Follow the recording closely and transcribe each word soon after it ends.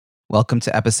Welcome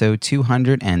to episode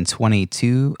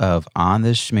 222 of On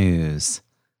the Schmooze.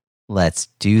 Let's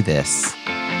do this.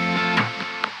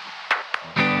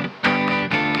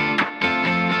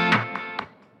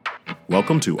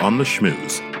 Welcome to On the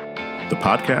Schmooze, the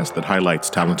podcast that highlights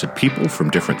talented people from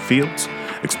different fields,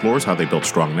 explores how they built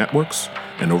strong networks,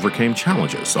 and overcame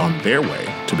challenges on their way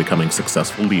to becoming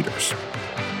successful leaders.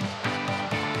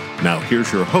 Now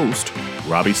here's your host,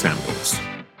 Robbie Samuels.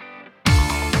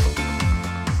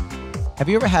 Have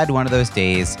you ever had one of those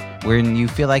days when you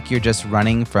feel like you're just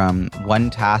running from one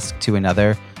task to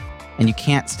another and you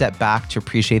can't step back to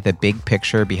appreciate the big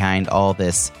picture behind all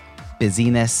this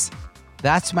busyness?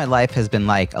 That's what my life has been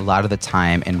like a lot of the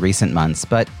time in recent months,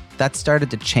 but that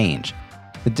started to change.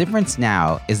 The difference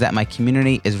now is that my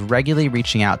community is regularly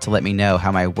reaching out to let me know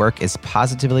how my work is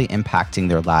positively impacting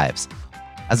their lives.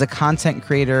 As a content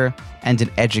creator and an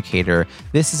educator,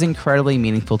 this is incredibly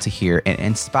meaningful to hear and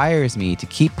inspires me to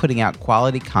keep putting out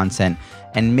quality content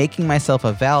and making myself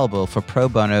available for pro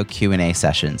bono Q&A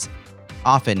sessions.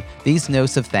 Often, these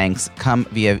notes of thanks come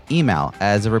via email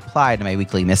as a reply to my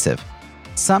weekly missive.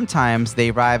 Sometimes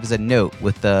they arrive as a note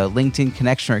with the LinkedIn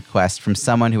connection request from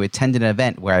someone who attended an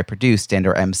event where I produced and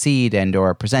or emceed and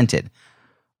or presented.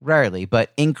 Rarely,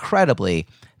 but incredibly,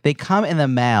 they come in the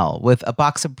mail with a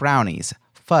box of brownies,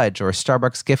 fudge, or a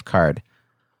Starbucks gift card.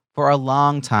 For a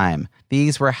long time,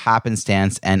 these were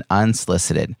happenstance and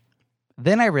unsolicited.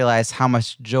 Then I realized how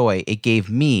much joy it gave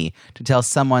me to tell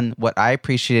someone what I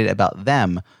appreciated about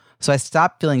them, so I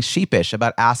stopped feeling sheepish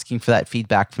about asking for that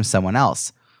feedback from someone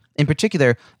else. In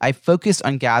particular, I focused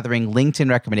on gathering LinkedIn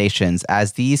recommendations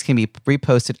as these can be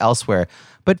reposted elsewhere,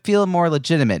 but feel more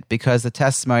legitimate because the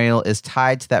testimonial is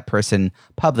tied to that person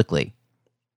publicly.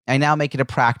 I now make it a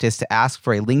practice to ask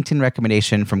for a LinkedIn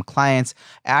recommendation from clients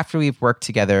after we've worked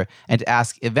together and to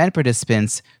ask event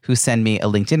participants who send me a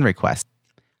LinkedIn request.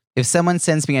 If someone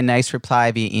sends me a nice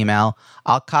reply via email,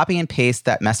 I'll copy and paste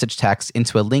that message text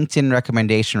into a LinkedIn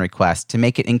recommendation request to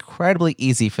make it incredibly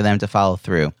easy for them to follow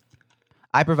through.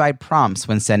 I provide prompts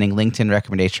when sending LinkedIn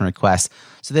recommendation requests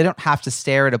so they don't have to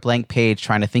stare at a blank page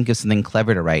trying to think of something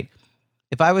clever to write.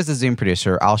 If I was a Zoom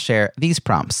producer, I'll share these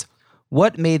prompts.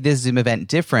 What made this Zoom event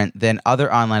different than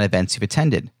other online events you've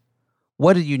attended?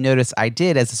 What did you notice I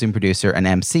did as a Zoom producer and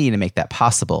MC to make that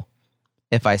possible?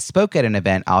 If I spoke at an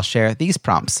event, I'll share these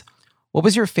prompts. What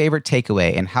was your favorite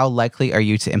takeaway and how likely are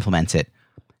you to implement it?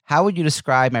 How would you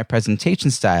describe my presentation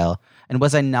style and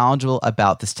was I knowledgeable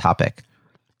about this topic?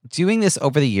 Doing this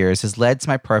over the years has led to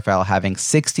my profile having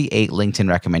 68 LinkedIn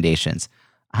recommendations.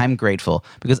 I'm grateful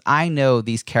because I know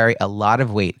these carry a lot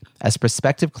of weight as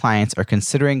prospective clients are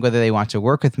considering whether they want to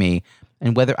work with me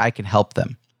and whether I can help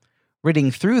them.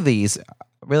 Reading through these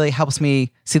really helps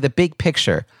me see the big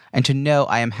picture and to know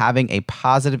I am having a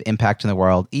positive impact in the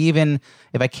world, even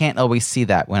if I can't always see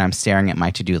that when I'm staring at my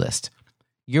to-do list.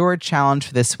 Your challenge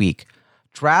for this week: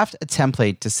 draft a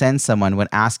template to send someone when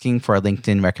asking for a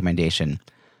LinkedIn recommendation.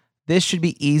 This should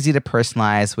be easy to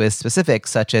personalize with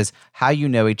specifics such as how you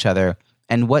know each other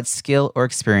and what skill or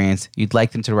experience you'd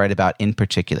like them to write about in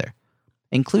particular.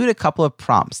 Include a couple of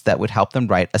prompts that would help them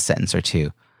write a sentence or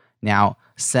two. Now,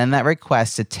 send that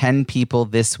request to 10 people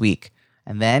this week,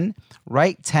 and then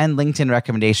write 10 LinkedIn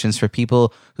recommendations for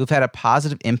people who've had a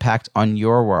positive impact on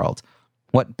your world.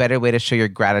 What better way to show your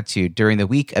gratitude during the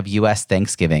week of U.S.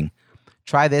 Thanksgiving?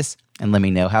 Try this and let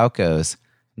me know how it goes.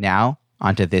 Now,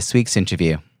 on to this week's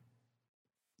interview.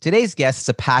 Today's guest has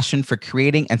a passion for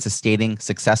creating and sustaining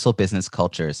successful business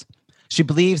cultures. She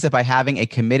believes that by having a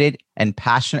committed and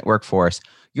passionate workforce,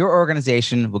 your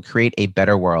organization will create a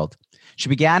better world. She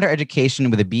began her education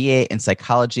with a BA in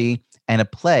psychology and a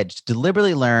pledge to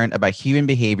deliberately learn about human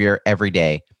behavior every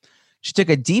day. She took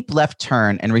a deep left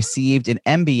turn and received an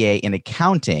MBA in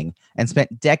accounting and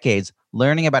spent decades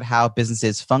learning about how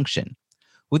businesses function.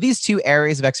 With these two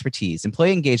areas of expertise,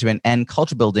 employee engagement and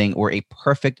culture building were a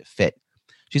perfect fit.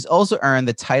 She's also earned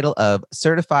the title of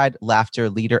Certified Laughter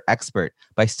Leader Expert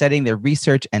by studying the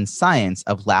research and science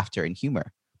of laughter and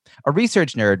humor. A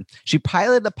research nerd, she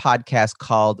piloted a podcast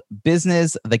called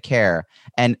Business the Care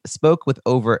and spoke with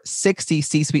over 60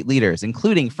 C-suite leaders,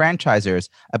 including franchisors,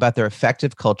 about their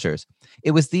effective cultures.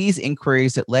 It was these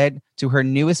inquiries that led to her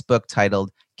newest book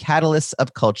titled Catalysts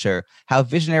of Culture: How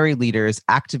Visionary Leaders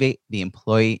Activate the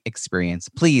Employee Experience.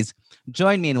 Please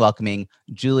join me in welcoming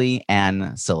Julie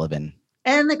Ann Sullivan.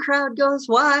 And the crowd goes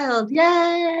wild.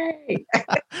 Yay!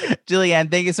 Julianne,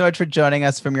 thank you so much for joining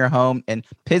us from your home in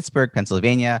Pittsburgh,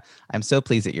 Pennsylvania. I'm so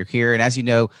pleased that you're here. And as you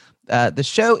know, the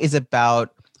show is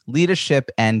about leadership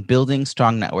and building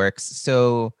strong networks.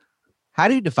 So how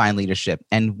do you define leadership?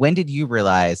 And when did you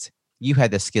realize you had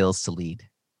the skills to lead?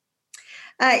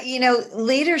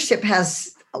 Leadership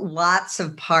has lots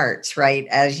of parts, right?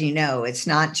 As you know, it's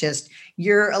not just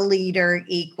you're a leader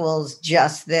equals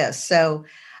just this. So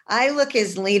I look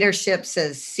as leaderships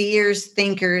as seers,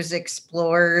 thinkers,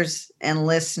 explorers, and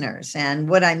listeners. And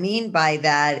what I mean by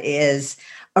that is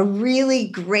a really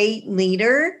great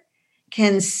leader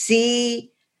can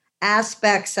see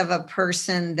aspects of a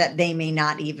person that they may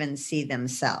not even see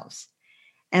themselves.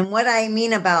 And what I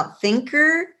mean about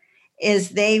thinker is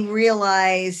they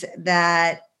realize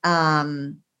that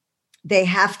they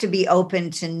have to be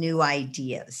open to new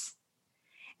ideas.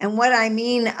 And what I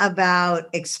mean about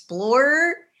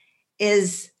explorer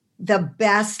is the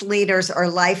best leaders are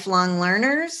lifelong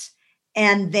learners,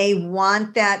 and they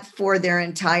want that for their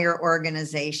entire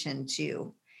organization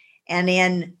too. And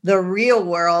in the real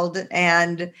world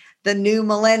and the new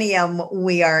millennium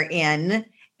we are in,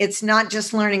 it's not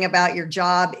just learning about your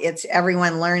job, it's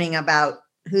everyone learning about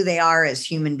who they are as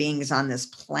human beings on this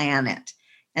planet.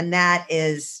 And that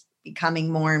is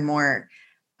becoming more and more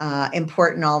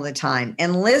important all the time.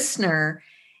 And listener,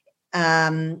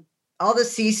 all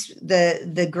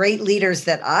the great leaders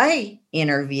that I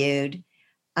interviewed,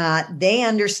 they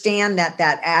understand that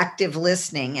active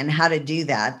listening and how to do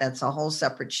that. That's a whole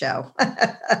separate show.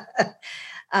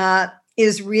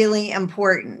 Is really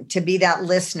important to be that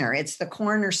listener. It's the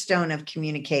cornerstone of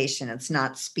communication. It's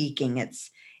not speaking,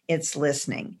 it's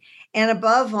listening. And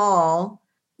above all,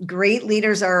 great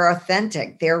leaders are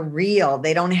authentic. They're real.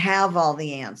 They don't have all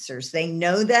the answers. They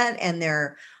know that, and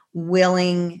they're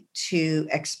willing to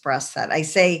express that. I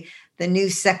say the new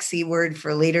sexy word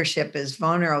for leadership is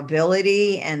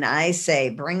vulnerability. And I say,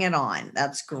 bring it on.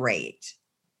 That's great.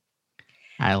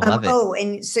 I love it. Oh,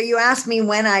 and so you asked me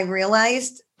when I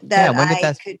realized that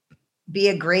I could be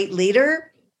a great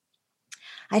leader.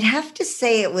 I'd have to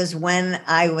say it was when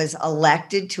I was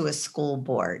elected to a school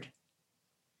board.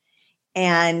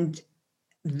 And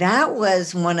that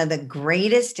was one of the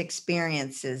greatest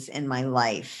experiences in my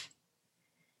life,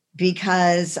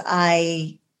 because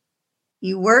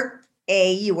you worked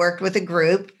with a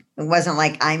group. It wasn't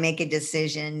like I make a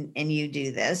decision and you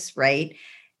do this, right?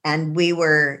 And we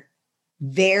were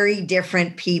very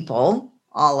different people,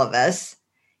 all of us.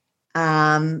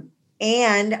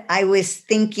 And I was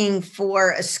thinking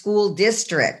for a school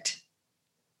district,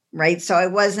 right? So I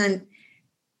wasn't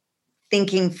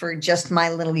thinking for just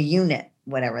my little unit,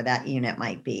 whatever that unit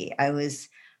might be. I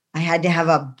had to have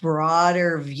a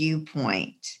broader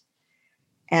viewpoint.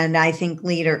 And I think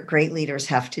great leaders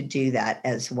have to do that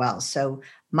as well. So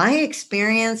my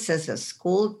experience as a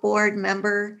school board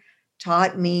member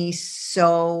taught me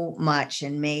so much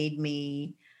and made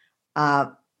me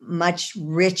much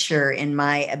richer in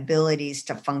my abilities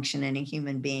to function in a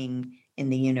human being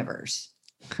in the universe.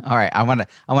 All right, I want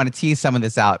to tease some of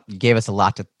this out. You gave us a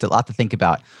lot to think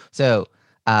about. So,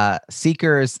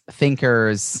 seekers,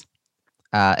 thinkers,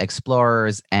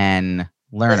 explorers, and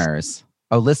learners.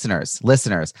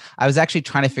 Listeners. I was actually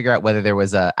trying to figure out whether there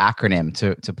was an acronym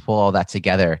to pull all that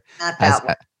together. Not that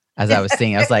one. As I was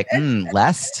saying, I was like,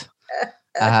 lest.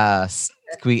 Can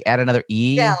we add another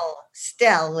E?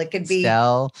 Stell. It could be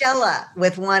Stella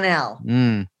with one L.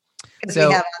 Because we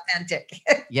have authentic.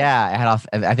 Yeah,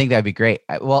 I think that'd be great.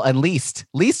 Well, and least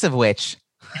of which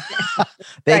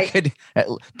they could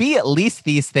be at least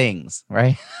these things,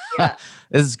 right? Yeah.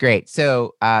 This is great.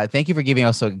 So thank you for giving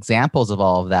us examples of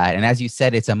all of that. And as you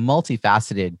said, it's a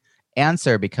multifaceted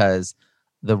answer, because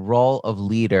the role of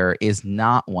leader is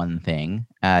not one thing.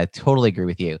 I totally agree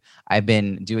with you. I've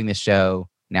been doing this show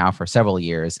now for several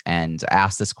years, and I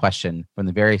asked this question from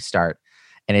the very start,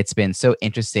 and it's been so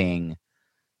interesting,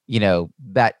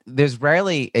 that there's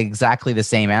rarely exactly the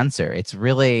same answer. It's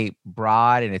really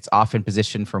broad, and it's often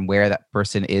positioned from where that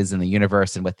person is in the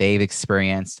universe and what they've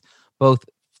experienced, both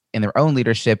in their own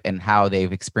leadership and how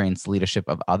they've experienced leadership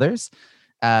of others,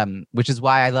 which is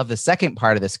why I love the second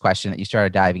part of this question that you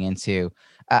started diving into.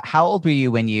 How old were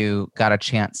you when you got a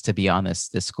chance to be on this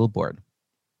school board?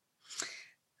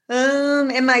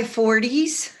 In my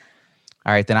 40s.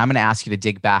 All right, then I'm going to ask you to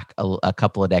dig back a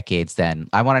couple of decades. Then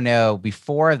I want to know,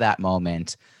 before that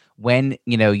moment, when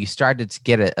you started to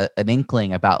get an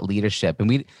inkling about leadership. And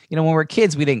we, when we were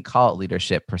kids, we didn't call it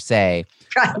leadership per se.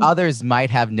 Right. Others might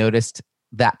have noticed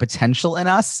that potential in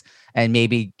us and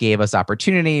maybe gave us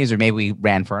opportunities, or maybe we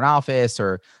ran for an office,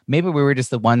 or maybe we were just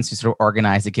the ones who sort of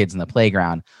organized the kids in the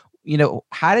playground.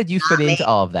 How did you fit into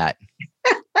all of that?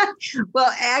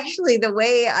 Well, actually, the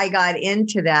way I got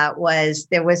into that was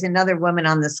there was another woman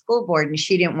on the school board, and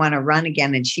she didn't want to run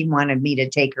again, and she wanted me to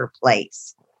take her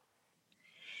place.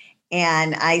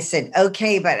 And I said,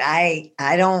 okay, but I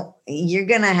don't, you're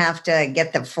going to have to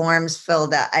get the forms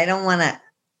filled out. I don't want to,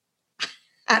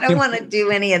 I don't want to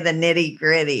do any of the nitty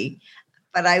gritty,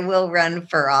 but I will run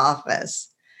for office.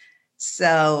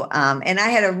 So, and I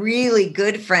had a really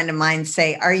good friend of mine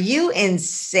say, "Are you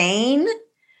insane?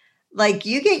 Like,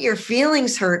 you get your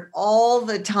feelings hurt all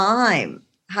the time.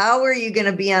 How are you going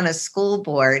to be on a school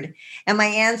board?" And my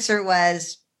answer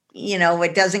was,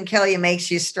 what doesn't kill you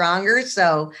makes you stronger.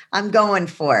 So I'm going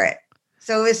for it.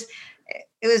 So it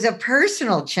was a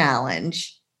personal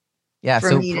challenge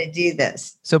for me to do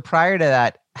this. So prior to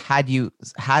that, had you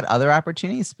had other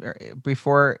opportunities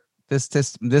before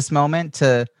this moment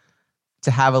to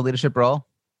have a leadership role?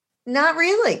 Not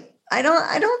really. I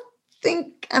don't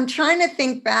think. I'm trying to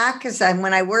think back, because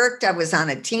when I worked, I was on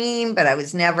a team, but I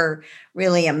was never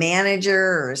really a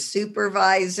manager or a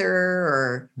supervisor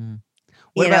or.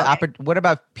 What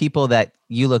about people that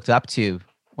you looked up to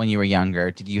when you were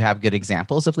younger? Did you have good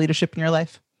examples of leadership in your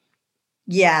life?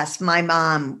 Yes, my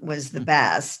mom was the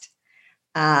best,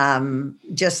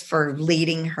 just for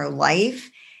leading her life.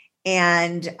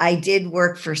 And I did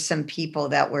work for some people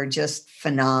that were just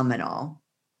phenomenal,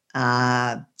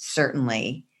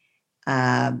 certainly.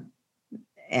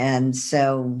 And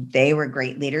so they were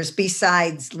great leaders,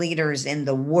 besides leaders in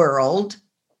the world,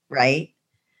 right?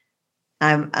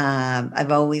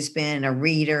 I've always been a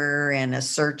reader and a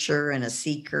searcher and a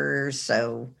seeker.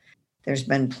 So there's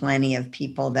been plenty of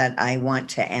people that I want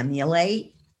to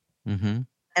emulate. Mm-hmm.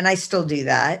 And I still do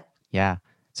that. Yeah.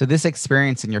 So this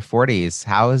experience in your 40s,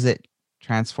 how has it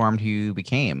transformed who you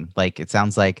became? Like, it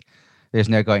sounds like there's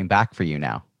no going back for you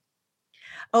now.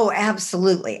 Oh,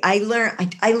 absolutely. I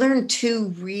learned two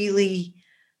really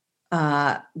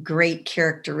great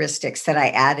characteristics that I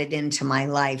added into my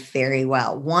life very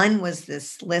well. One was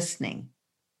this listening,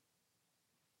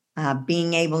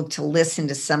 being able to listen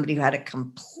to somebody who had a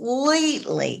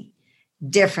completely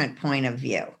different point of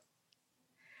view.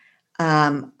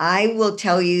 I will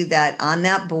tell you that on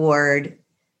that board,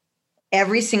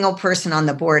 every single person on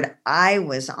the board I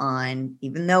was on,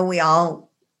 even though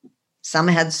some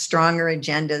had stronger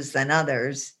agendas than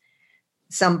others,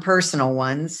 some personal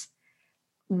ones,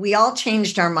 we all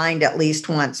changed our mind at least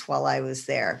once while I was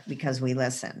there because we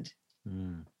listened.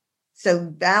 Mm.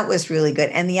 So that was really good.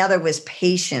 And the other was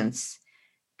patience,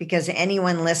 because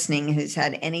anyone listening who's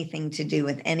had anything to do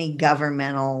with any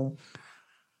governmental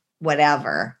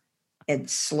whatever,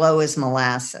 it's slow as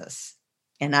molasses.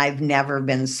 And I've never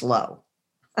been slow.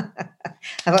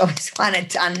 I've always want it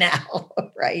done now,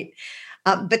 right?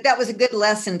 But that was a good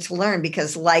lesson to learn,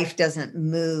 because life doesn't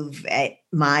move at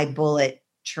my bullet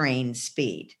train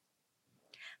speed.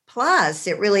 Plus,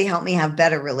 it really helped me have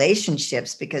better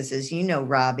relationships, because, as you know,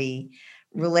 Robbie,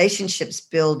 relationships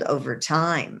build over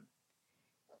time.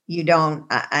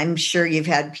 I'm sure you've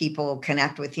had people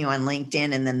connect with you on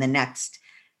LinkedIn, and then the next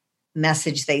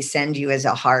message they send you is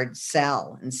a hard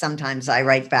sell. And sometimes I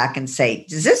write back and say,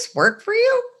 "Does this work for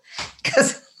you?"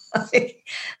 Because like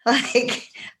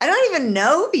I don't even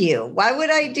know you. Why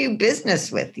would I do business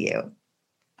with you?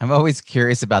 I'm always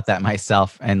curious about that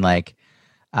myself. And I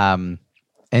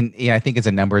think it's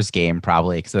a numbers game,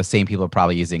 probably, because those same people are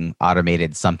probably using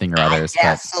automated something or others.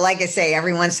 Yes. So like I say,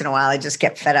 every once in a while, I just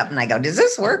get fed up and I go, "Does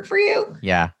this work for you?"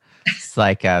 Yeah. It's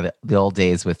like the old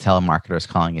days with telemarketers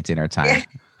calling at dinner time. Yeah.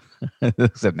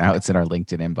 Except now it's in our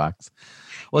LinkedIn inbox.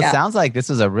 Well, It sounds like this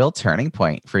was a real turning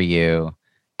point for you.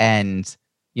 And,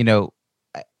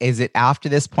 is it after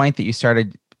this point that you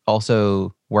started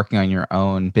also working on your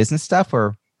own business stuff,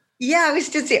 or? Yeah, I was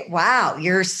just saying, wow,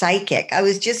 you're psychic. I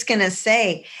was just going to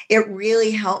say, it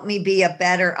really helped me be a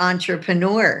better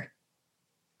entrepreneur,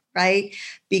 right?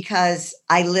 Because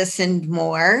I listened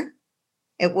more.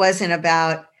 It wasn't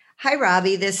about, "Hi,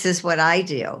 Robbie, this is what I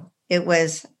do." It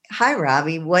was, "Hi,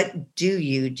 Robbie, what do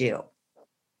you do?"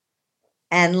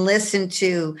 And listen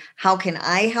to, how can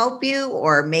I help you?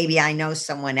 Or maybe I know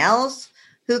someone else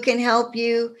who can help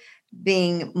you,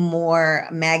 being more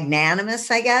magnanimous,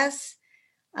 I guess.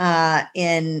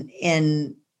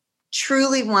 In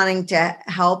truly wanting to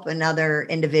help another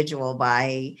individual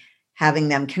by having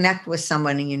them connect with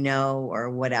someone or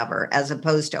whatever, as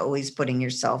opposed to always putting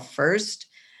yourself first.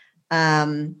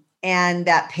 And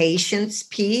that patience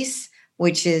piece,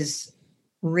 which is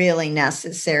really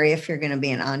necessary if you're going to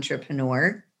be an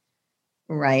entrepreneur,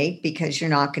 right? Because you're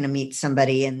not going to meet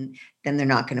somebody and then they're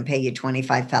not going to pay you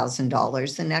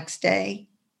 $25,000 the next day.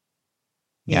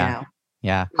 Yeah.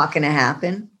 Not going to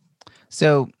happen.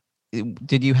 So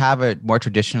did you have a more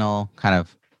traditional kind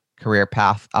of career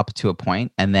path up to a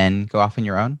point and then go off on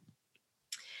your own?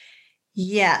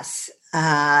 Yes.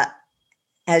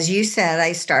 As you said,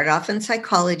 I started off in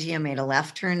psychology. I made a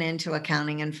left turn into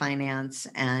accounting and finance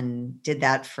and did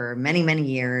that for many, many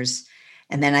years.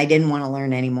 And then I didn't want to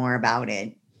learn any more about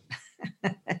it.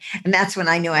 And that's when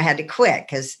I knew I had to quit,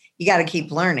 because you got to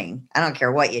keep learning. I don't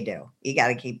care what you do. You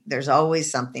got to there's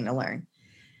always something to learn.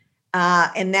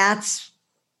 And that's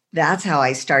how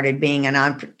I started being an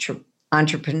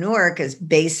entrepreneur, because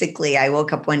basically I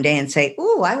woke up one day and say,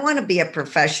 "Ooh, I want to be a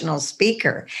professional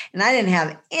speaker." And I didn't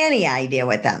have any idea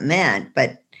what that meant,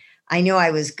 but I knew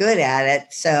I was good at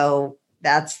it. So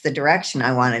that's the direction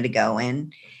I wanted to go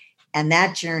in. And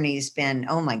that journey's been,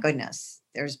 oh my goodness,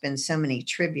 there's been so many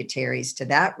tributaries to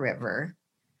that river.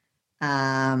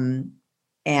 And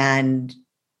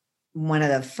one of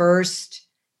the first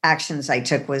actions I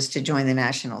took was to join the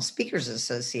National Speakers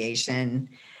Association.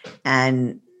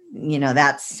 And,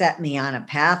 that set me on a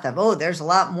path of, oh, there's a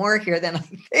lot more here than I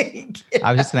think.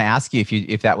 I was just going to ask you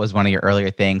if that was one of your earlier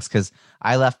things, because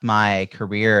I left my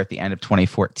career at the end of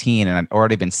 2014 and I'd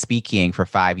already been speaking for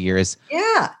 5 years.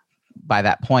 Yeah. By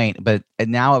that point, but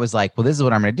now I was like, well, this is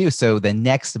what I'm going to do. So the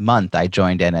next month I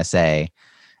joined NSA,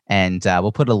 and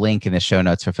we'll put a link in the show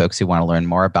notes for folks who want to learn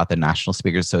more about the National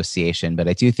Speakers Association. But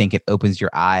I do think it opens your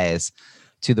eyes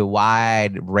to the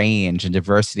wide range and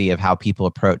diversity of how people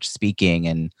approach speaking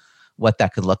and what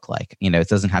that could look like. It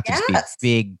doesn't have to just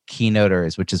be big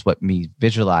keynoters, which is what we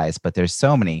visualize, but there's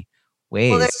so many ways.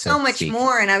 Well, there's so much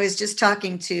more. And I was just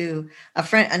talking to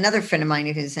another friend of mine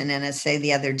who's in NSA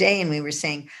the other day, and we were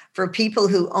saying, for people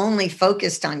who only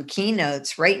focused on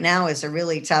keynotes, right now is a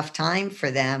really tough time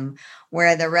for them,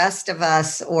 where the rest of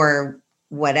us, or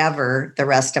whatever the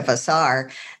rest of us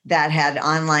are, that had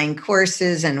online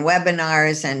courses and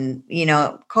webinars and,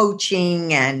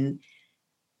 coaching, and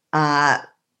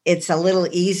it's a little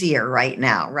easier right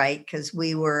now, right? Because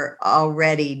we were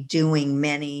already doing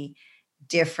many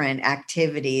different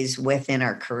activities within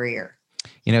our career.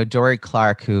 Dory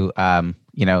Clark, who, I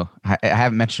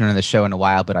haven't mentioned her on the show in a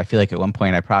while, but I feel like at one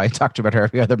point I probably talked about her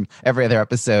every other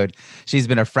episode. She's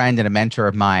been a friend and a mentor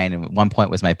of mine, and at one point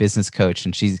was my business coach,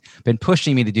 and she's been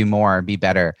pushing me to do more and be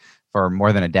better for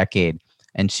more than a decade.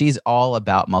 And she's all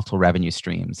about multiple revenue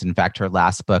streams. In fact, her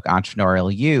last book,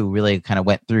 Entrepreneurial You, really kind of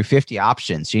went through 50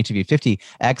 options. She interviewed 50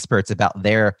 experts about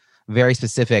their very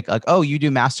specific, like, oh, you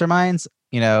do masterminds,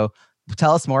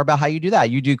 tell us more about how you do that.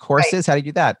 You do courses, right. How do you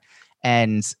do that?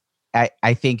 And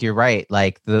I think you're right.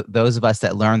 Like those of us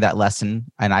that learned that lesson,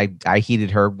 and I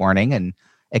heeded her warning and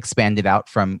expanded out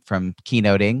from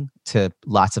keynoting to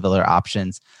lots of other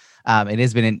options. It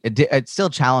has been, it's still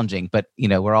challenging, but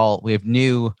we have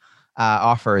new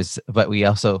offers, but we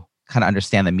also kind of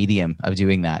understand the medium of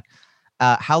doing that.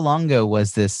 How long ago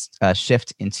was this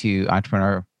shift into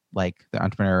the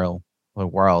entrepreneurial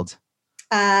world?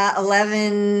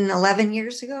 11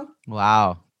 years ago.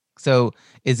 Wow. So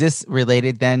is this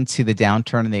related then to the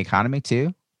downturn in the economy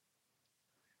too?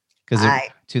 Because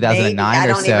 2009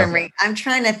 or so. I'm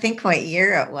trying to think what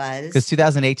year it was. Because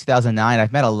 2008, 2009,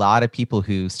 I've met a lot of people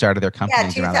who started their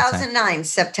companies around that time. 2009,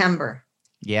 September.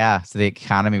 Yeah. So the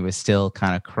economy was still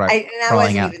kind of I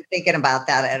wasn't even thinking about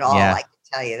that at all. Yeah. I can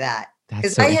tell you that.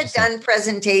 Because I had done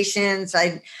presentations.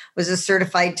 I was a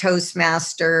certified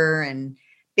Toastmaster, and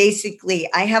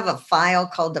basically I have a file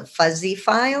called a fuzzy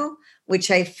file,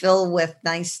 which I fill with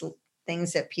nice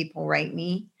things that people write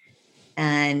me.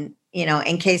 And,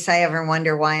 in case I ever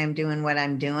wonder why I'm doing what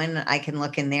I'm doing, I can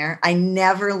look in there. I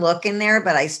never look in there,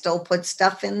 but I still put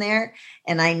stuff in there,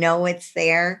 and I know it's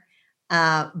there.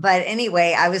 But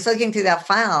anyway, I was looking through that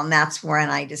file, and that's when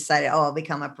I decided, I'll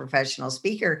become a professional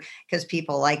speaker, because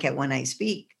people like it when I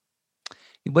speak.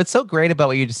 What's so great about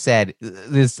what you just said,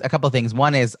 there's a couple of things.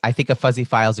 One is, I think a fuzzy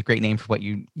file is a great name for what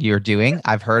you're doing.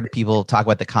 I've heard people talk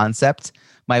about the concept.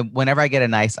 Whenever I get a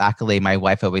nice accolade, my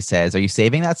wife always says, "Are you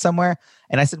saving that somewhere?"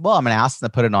 And I said, "Well, I'm going to ask them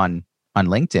to put it on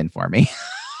LinkedIn for me,"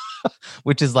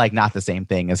 which is like not the same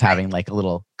thing as having like a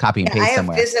little copy and paste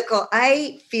somewhere.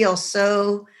 I feel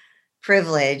so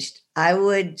privileged. I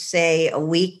would say a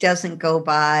week doesn't go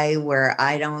by where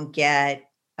I don't get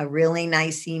a really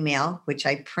nice email, which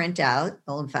I print out,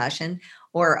 old fashioned,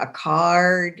 or a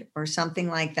card or something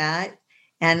like that.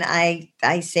 And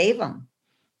I save them.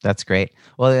 That's great.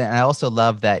 Well, and I also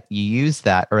love that you used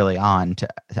that early on to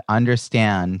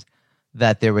understand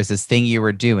that there was this thing you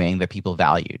were doing that people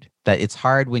valued. That it's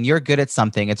hard when you're good at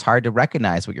something, it's hard to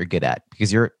recognize what you're good at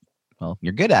because you're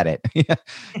good at it.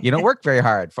 You don't work very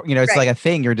hard. It's right. Like a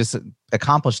thing you're just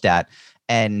accomplished at.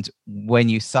 And when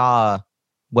you saw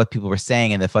what people were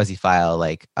saying in the fuzzy file,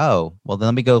 like, oh, well, then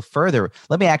let me go further.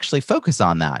 Let me actually focus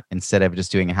on that instead of just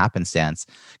doing a happenstance.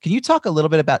 Can you talk a little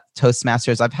bit about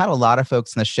Toastmasters? I've had a lot of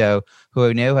folks on the show who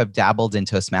I know have dabbled in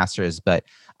Toastmasters, but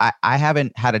I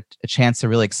haven't had a chance to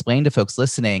really explain to folks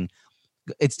listening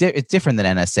it's different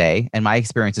than NSA, and my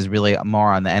experience is really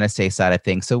more on the NSA side of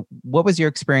things. So what was your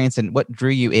experience and what drew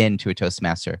you into a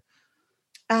Toastmaster?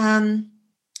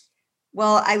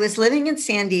 Well, I was living in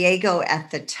San Diego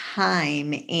at the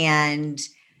time, and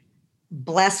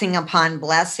blessing upon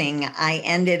blessing, I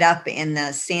ended up in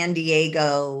the San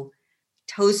Diego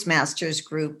Toastmasters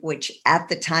group, which at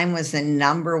the time was the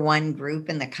number one group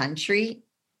in the country.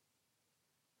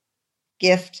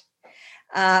 Gift.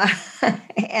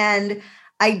 And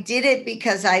I did it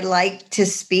because I liked to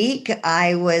speak.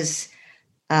 I was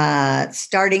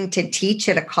starting to teach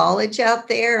at a college out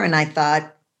there, and I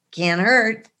thought, can't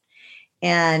hurt.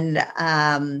 And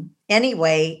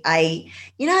anyway,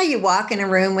 how you walk in a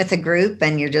room with a group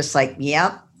and you're just like,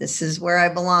 yep, this is where I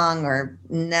belong, or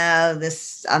no,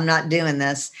 I'm not doing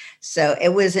this. So it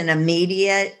was an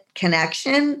immediate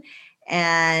connection.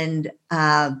 And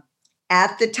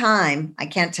at the time, I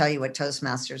can't tell you what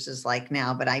Toastmasters is like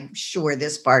now, but I'm sure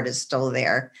this part is still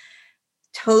there.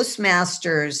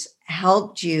 Toastmasters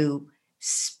helped you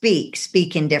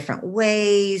speak in different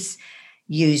ways,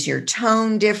 use your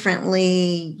tone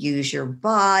differently, use your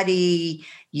body,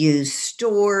 use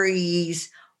stories,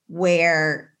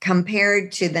 where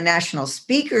compared to the National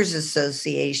Speakers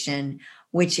Association,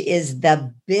 which is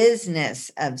the business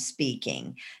of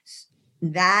speaking,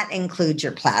 that includes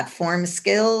your platform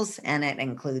skills, and it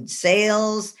includes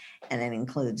sales, and it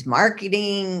includes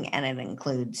marketing, and it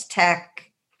includes tech,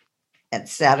 et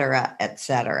cetera, et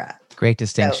cetera. Great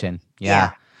distinction. So,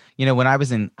 yeah. When I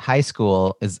was in high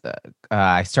school,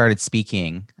 I started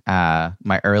speaking.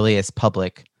 My earliest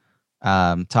public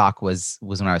talk was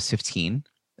when I was 15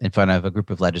 in front of a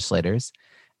group of legislators.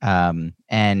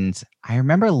 And I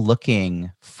remember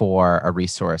looking for a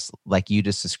resource like you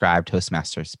just described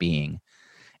Toastmasters being.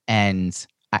 And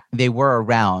they were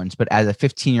around, but as a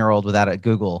 15-year-old without a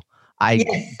Google, I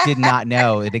did not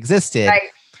know it existed. Right.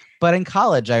 But in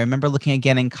college, I remember looking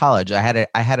again in college. I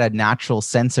had a natural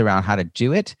sense around how to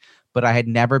do it, but I had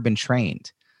never been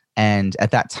trained. And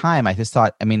at that time, I just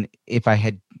thought, if I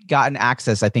had gotten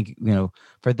access, I think,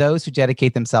 for those who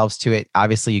dedicate themselves to it,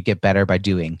 obviously you get better by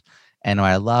doing. And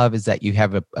what I love is that you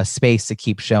have a space to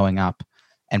keep showing up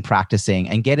and practicing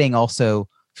and getting also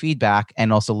feedback,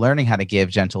 and also learning how to give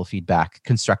gentle feedback,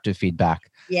 constructive feedback.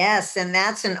 Yes, and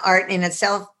that's an art in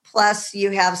itself. Plus,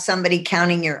 you have somebody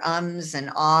counting your ums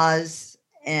and ahs,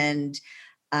 and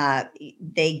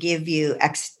they give you,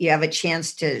 you have a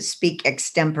chance to speak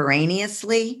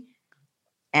extemporaneously,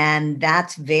 and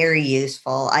that's very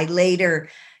useful. I later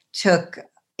took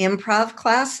improv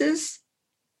classes,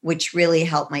 which really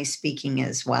helped my speaking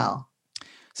as well.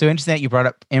 So interesting that you brought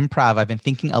up improv. I've been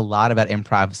thinking a lot about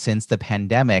improv since the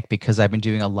pandemic because I've been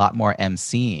doing a lot more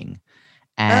emceeing.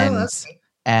 And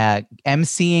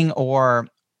emceeing, or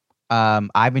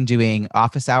I've been doing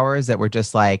office hours that were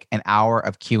just like an hour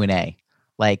of Q&A.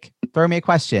 Like, throw me a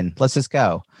question, let's just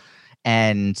go.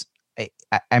 And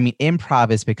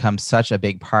improv has become such a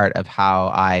big part of how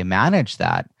I manage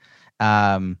that.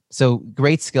 So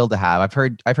great skill to have. I've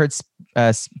heard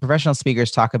professional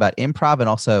speakers talk about improv and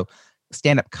also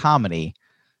stand-up comedy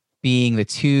being the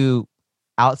two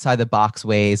outside the box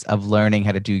ways of learning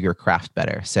how to do your craft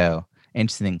better. So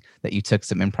interesting that you took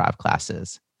some improv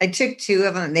classes. I took 2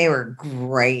 of them. They were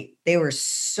great. They were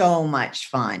so much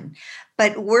fun.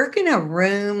 But work in a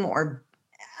room, or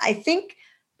I think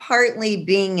partly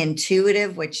being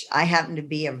intuitive, which I happen to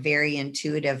be a very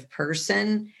intuitive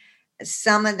person.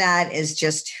 Some of that is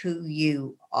just who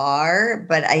you are,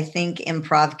 but I think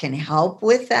improv can help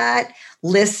with that.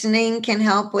 Listening can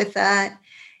help with that.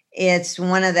 It's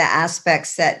one of the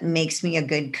aspects that makes me a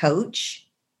good coach.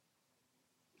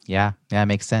 Yeah, it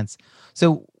makes sense.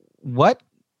 So what,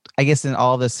 I guess, in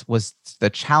all this was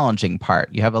the challenging part?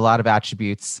 You have a lot of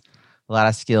attributes, a lot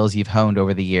of skills you've honed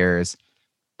over the years,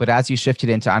 but as you shifted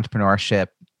into entrepreneurship,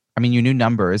 you knew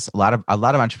numbers. A lot of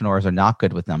entrepreneurs are not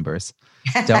good with numbers.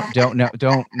 Don't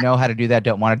know how to do that.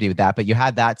 Don't want to do that. But you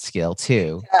had that skill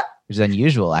too, which is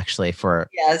unusual actually for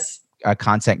a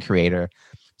content creator.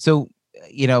 So,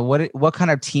 what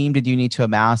kind of team did you need to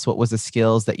amass? What was the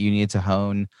skills that you needed to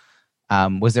hone?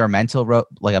 Was there a mental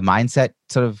like a mindset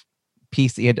sort of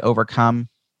piece that you had to overcome?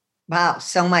 Wow,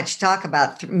 so much talk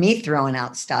about me throwing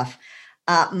out stuff.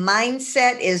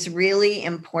 Mindset is really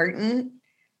important.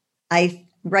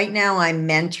 Right now I'm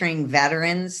mentoring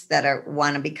veterans that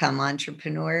want to become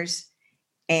entrepreneurs.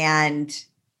 And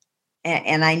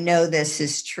I know this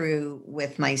is true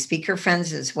with my speaker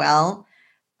friends as well.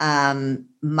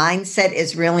 Mindset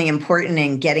is really important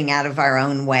in getting out of our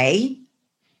own way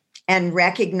and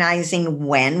recognizing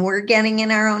when we're getting in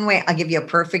our own way. I'll give you a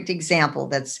perfect example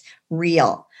that's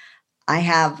real. I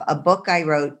have a book I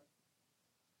wrote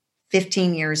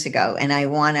 15 years ago, and I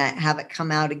want to have it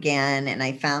come out again. And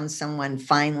I found someone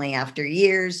finally after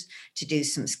years to do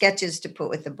some sketches to put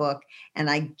with the book. And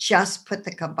I just put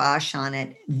the kibosh on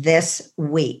it this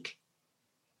week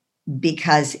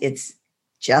because it's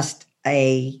just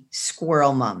a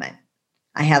squirrel moment.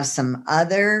 I have some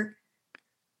other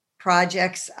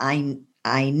projects I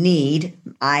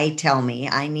tell me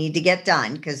I need to get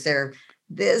done because they're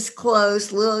this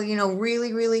close, little,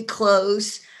 really, really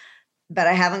close, but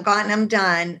I haven't gotten them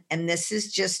done. And this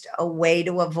is just a way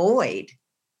to avoid.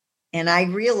 And I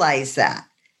realize that.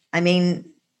 I mean,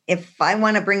 if I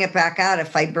want to bring it back out,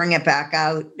 if I bring it back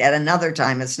out at another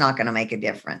time, it's not going to make a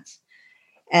difference.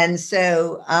 And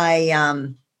so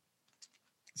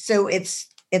so it's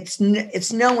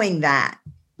knowing that,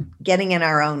 getting in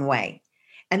our own way.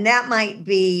 And that might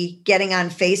be getting on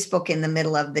Facebook in the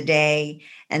middle of the day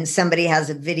and somebody has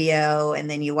a video and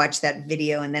then you watch that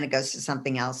video and then it goes to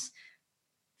something else.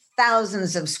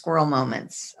 Thousands of squirrel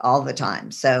moments all the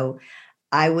time. So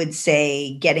I would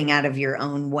say getting out of your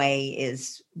own way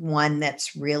is one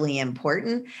that's really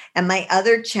important. And my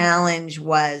other challenge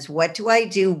was, what do I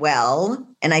do well?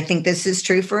 And I think this is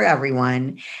true for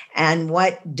everyone. And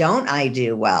what don't I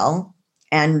do well?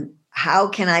 And how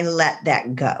can I let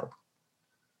that go?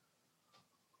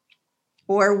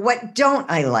 Or what don't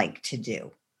I like to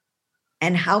do?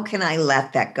 And how can I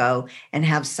let that go and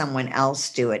have someone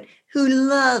else do it who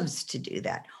loves to do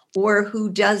that or who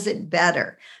does it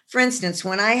better? For instance,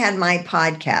 when I had my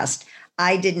podcast,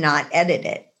 I did not edit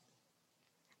it.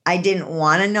 I didn't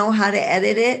want to know how to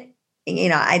edit it.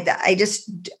 I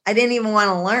didn't even want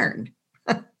to learn.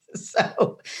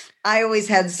 So I always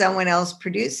had someone else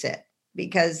produce it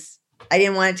because I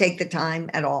didn't want to take the time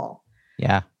at all.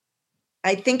 Yeah.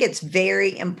 I think it's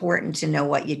very important to know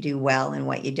what you do well and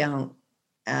what you don't,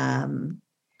 and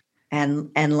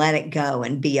let it go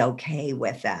and be okay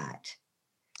with that.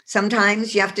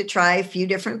 Sometimes you have to try a few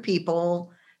different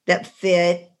people that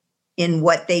fit in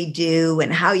what they do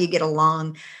and how you get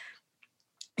along.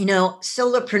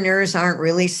 Solopreneurs aren't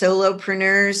really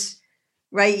solopreneurs,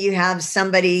 right? You have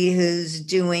somebody who's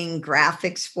doing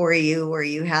graphics for you, or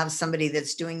you have somebody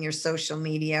that's doing your social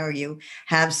media, or you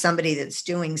have somebody that's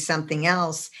doing something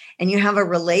else, and you have a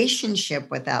relationship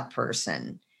with that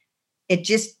person.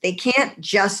 They can't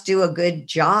just do a good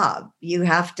job. You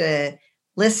have to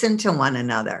listen to one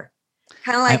another.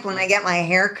 Kind of like when I get my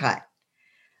hair cut.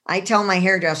 I tell my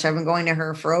hairdresser, I've been going to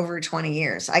her for over 20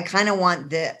 years. I kind of want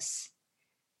this.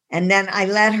 And then I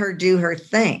let her do her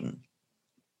thing.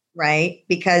 Right?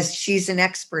 Because she's an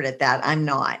expert at that. I'm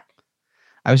not.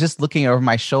 I was just looking over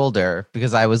my shoulder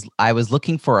because I was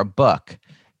looking for a book,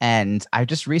 and I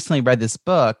just recently read this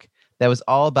book that was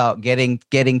all about getting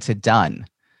to done.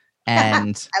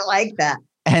 And I like that.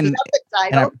 And, is that the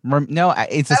title? No,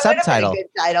 it's a subtitle. Good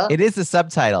title. It is a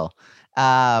subtitle.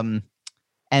 And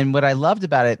what I loved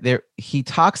about it, he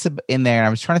talks in there, and I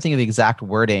was trying to think of the exact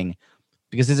wording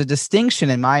because there's a distinction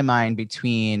in my mind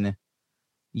between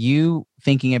you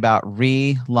thinking about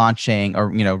relaunching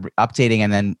or, updating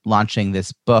and then launching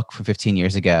this book from 15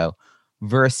 years ago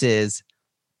versus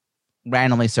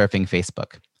randomly surfing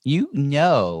Facebook.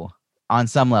 On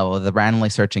some level, the randomly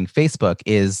searching Facebook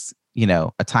is,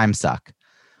 a time suck,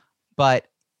 but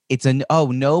it's a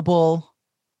noble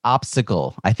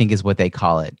obstacle, I think is what they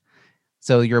call it.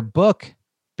 So your book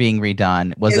being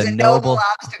redone was a noble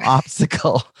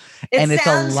obstacle. And it's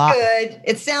a lot. Good.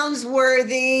 It sounds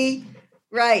worthy.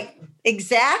 Right.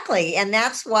 Exactly. And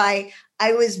that's why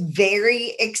I was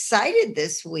very excited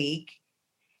this week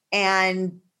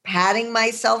and patting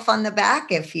myself on the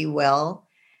back, if you will,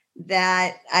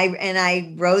 that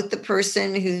I wrote the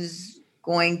person who's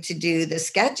going to do the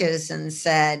sketches and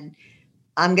said,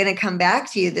 I'm going to come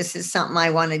back to you. This is something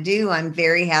I want to do. I'm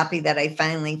very happy that I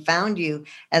finally found you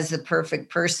as the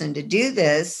perfect person to do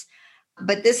this.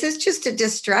 But this is just a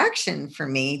distraction for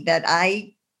me that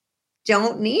I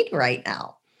don't need right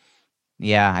now.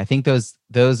 Yeah, I think those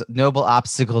noble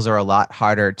obstacles are a lot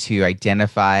harder to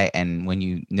identify. And when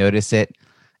you notice it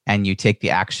and you take the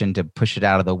action to push it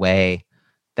out of the way,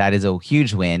 that is a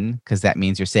huge win because that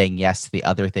means you're saying yes to the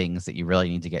other things that you really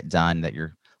need to get done that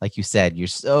you're, like you said, you're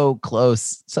so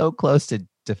close to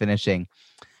finishing.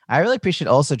 I really appreciate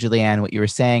also, Julianne, what you were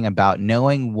saying about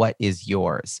knowing what is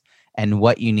yours and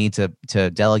what you need to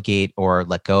delegate or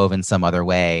let go of in some other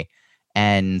way.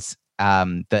 And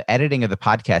the editing of the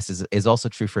podcast is also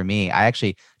true for me. I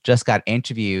actually just got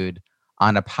interviewed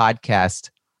on a podcast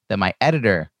that my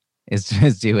editor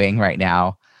is doing right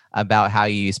now about how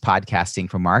you use podcasting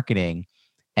for marketing.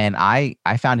 And I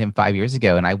found him 5 years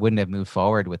ago, and I wouldn't have moved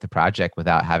forward with the project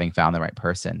without having found the right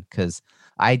person, because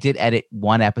I did edit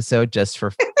one episode just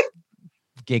for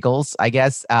giggles, I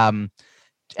guess. And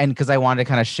because I wanted to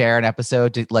kind of share an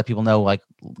episode to let people know, like,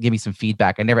 give me some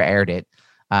feedback. I never aired it.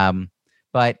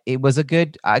 But it was a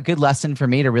good lesson for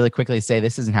me to really quickly say,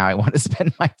 this isn't how I want to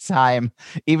spend my time,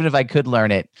 even if I could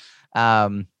learn it.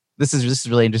 This is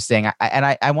really interesting.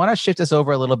 I want to shift us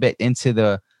over a little bit into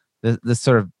the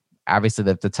sort of, obviously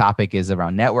the topic is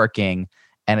around networking,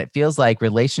 and it feels like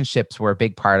relationships were a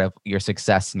big part of your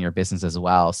success in your business as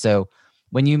well. So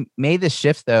when you made this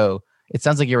shift, though, it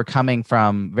sounds like you were coming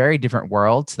from very different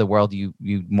world to the world you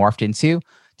morphed into.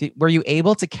 Were you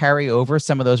able to carry over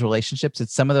some of those relationships? Did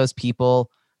some of those people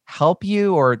help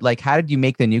you, or like, how did you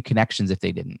make the new connections if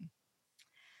they didn't?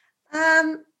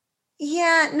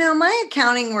 Yeah, no, my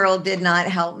accounting world did not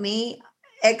help me.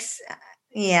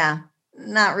 Yeah,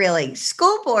 not really.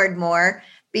 School board more,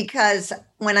 because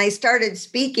when I started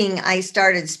speaking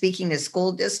to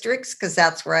school districts because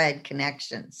that's where I had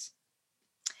connections.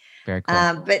 Very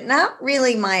cool. But not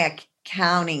really my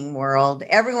accounting world.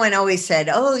 Everyone always said,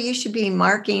 "Oh, you should be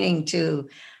marketing to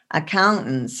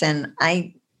accountants," and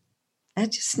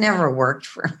that just never worked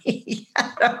for me.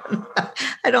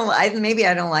 I don't know. Maybe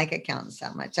I don't like accountants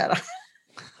that much. I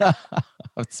don't.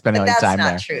 Spending But like that's time not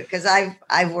there. true, because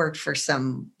I've worked for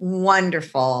some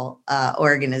wonderful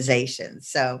organizations.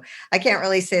 So I can't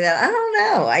really say that. I don't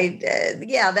know.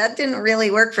 Yeah, that didn't really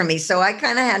work for me. So I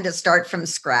kind of had to start from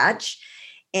scratch.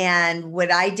 And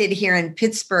what I did here in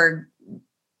Pittsburgh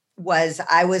was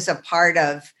I was a part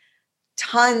of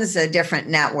tons of different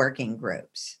networking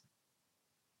groups,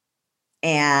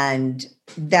 and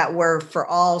that were for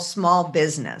all small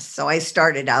business. So I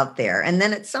started out there. And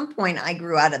then at some point I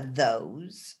grew out of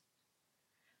those.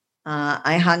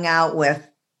 I hung out with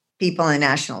people in the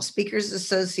National Speakers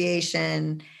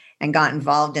Association and got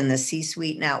involved in the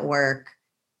C-suite network.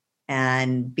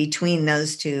 And between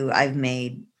those two, I've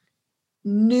made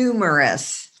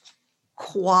numerous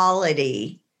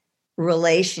quality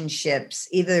relationships,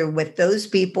 either with those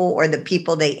people or the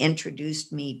people they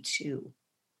introduced me to.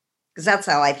 Because that's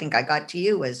how I think I got to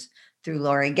you, was through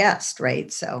Lori Guest,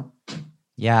 right? So,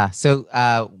 yeah. So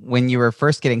when you were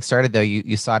first getting started, though,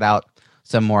 you sought out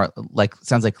some more, like,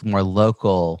 sounds like more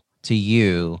local to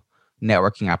you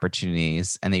networking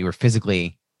opportunities, and that you were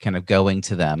physically kind of going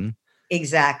to them.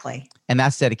 exactly. And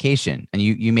that's dedication. And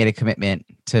you made a commitment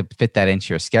to fit that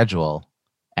into your schedule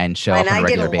and show And up on a I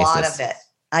did a regular lot basis. of it.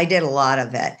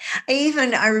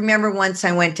 I remember once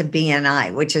I went to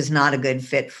BNI, which is not a good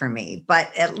fit for me,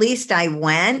 but at least I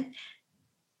went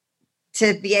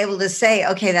to be able to say,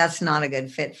 okay, that's not a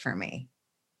good fit for me.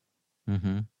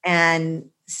 Mm-hmm. And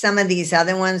some of these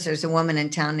other ones, there's a woman in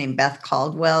town named Beth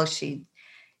Caldwell. She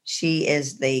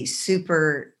is the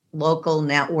super local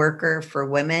networker for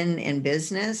women in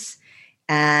business.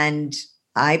 And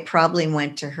I probably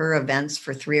went to her events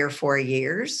for 3 or 4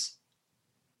 years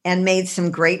and made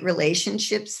some great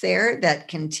relationships there that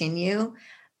continue.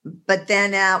 But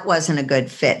then that wasn't a good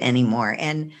fit anymore.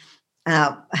 And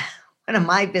one of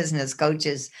my business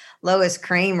coaches, Lois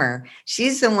Kramer,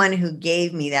 she's the one who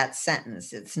gave me that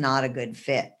sentence, "It's not a good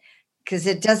fit," because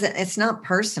it's not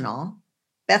personal.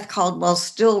 Beth Caldwell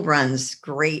still runs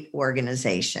great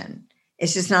organization.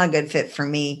 It's just not a good fit for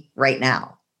me right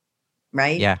now.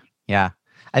 Right? Yeah. Yeah.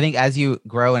 I think as you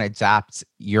grow and adapt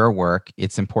your work,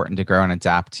 it's important to grow and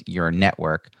adapt your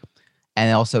network,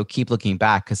 and also keep looking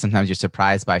back, because sometimes you're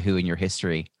surprised by who in your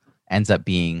history ends up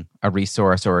being a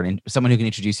resource or someone who can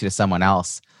introduce you to someone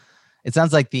else. It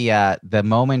sounds like the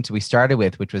moment we started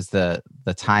with, which was the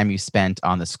time you spent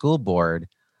on the school board,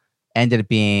 ended up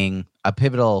being a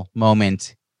pivotal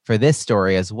moment for this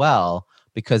story as well,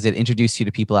 because it introduced you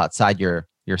to people outside your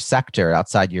sector,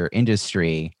 outside your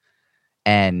industry,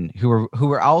 and who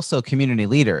were also community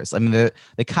leaders. I mean,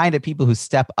 the kind of people who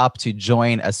step up to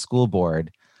join a school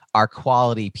board are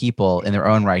quality people in their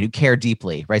own right, who care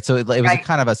deeply, right? So it was Right. a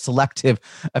kind of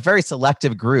a very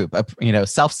selective group,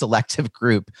 self-selective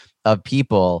group of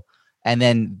people. And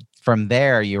then from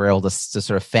there, you were able to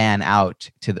sort of fan out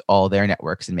to all their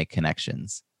networks and make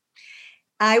connections.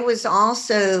 I was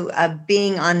also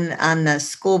being on the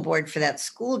school board for that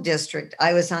school district.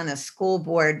 I was on a school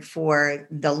board for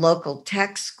the local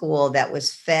tech school that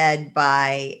was fed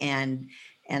by and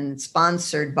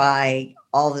sponsored by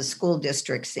all the school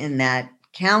districts in that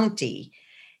county.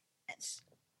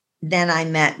 Then I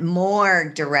met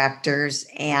more directors,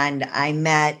 and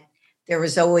there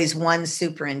was always one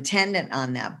superintendent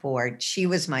on that board. She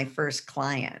was my first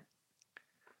client.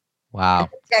 Wow.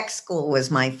 The tech school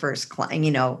was my first client,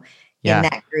 Yeah. in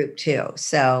that group too.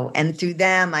 So, and through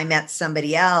them, I met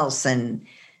somebody else. And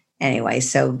anyway,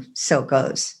 so it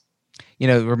goes. It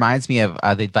reminds me of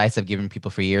the advice I've given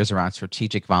people for years around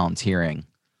strategic volunteering,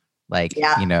 Like,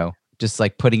 Yeah. just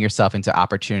like putting yourself into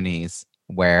opportunities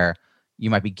where you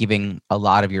might be giving a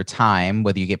lot of your time,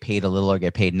 whether you get paid a little or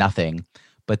get paid nothing,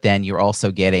 but then you're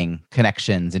also getting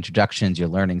connections, introductions, you're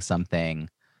learning something.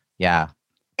 Yeah.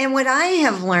 And what I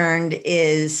have learned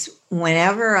is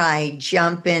whenever I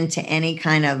jump into any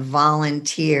kind of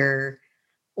volunteer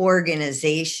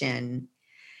organization,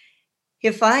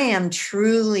 if I am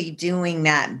truly doing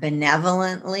that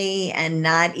benevolently and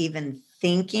not even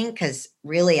thinking, because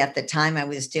really at the time I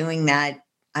was doing that,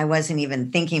 I wasn't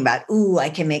even thinking about, ooh, I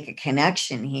can make a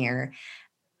connection here.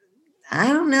 I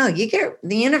don't know. The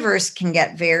universe can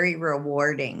get very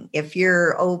rewarding if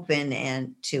you're open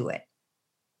and to it.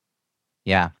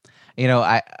 Yeah.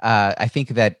 I think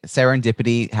that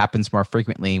serendipity happens more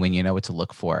frequently when you know what to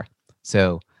look for.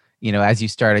 So, as you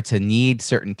started to need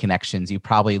certain connections, you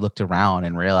probably looked around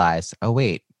and realized, oh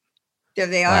wait, There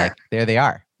they like are. there they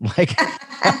are. Like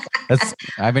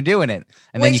I've been doing it.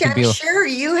 And then you Which can I'm be sure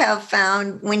you have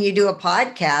found when you do a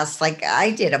podcast, like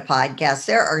I did a podcast.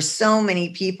 There are so many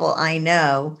people I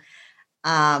know.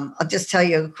 I'll just tell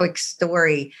you a quick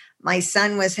story. My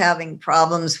son was having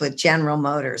problems with General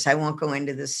Motors. I won't go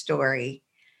into the story.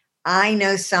 I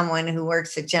know someone who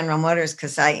works at General Motors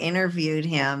because I interviewed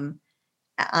him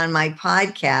on my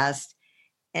podcast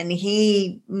and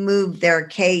he moved their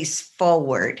case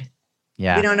forward. We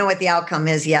yeah. don't know what the outcome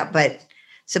is yet, but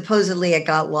supposedly it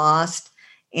got lost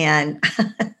and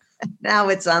now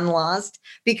it's unlost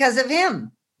because of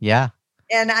him. Yeah.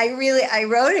 And I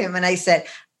wrote him and I said,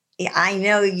 "Yeah, I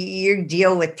know you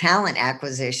deal with talent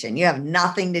acquisition. You have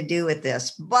nothing to do with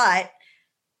this, but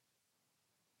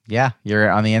Yeah.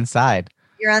 You're on the inside.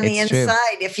 you're on the It's true.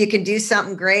 inside. If you can do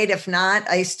something great, if not,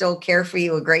 I still care for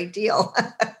you a great deal."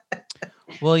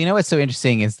 Well, what's so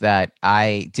interesting is that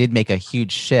I did make a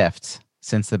huge shift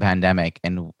since the pandemic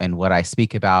and what I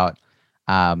speak about,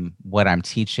 what I'm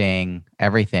teaching,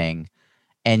 everything.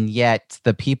 And yet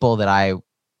the people that I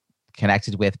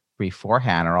connected with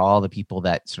beforehand are all the people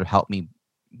that sort of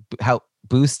help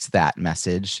boost that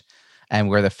message. And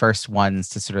we're the first ones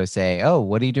to sort of say, oh,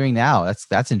 what are you doing now?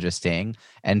 That's interesting.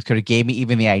 And sort of gave me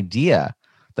even the idea.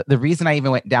 The reason I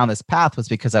even went down this path was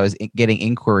because I was getting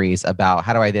inquiries about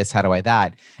how do I this, how do I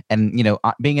that? And,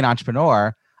 being an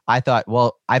entrepreneur, I thought,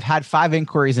 well, I've had 5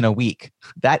 inquiries in a week.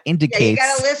 That Yeah, you got to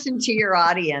indicates listen to your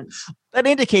audience.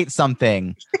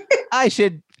 something. I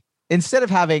should, instead of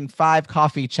having 5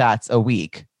 coffee chats a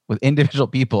week with individual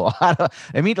people, how do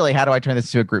I turn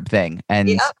this into a group thing? And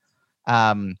Yep.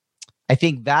 I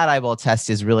think that I will attest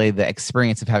is really the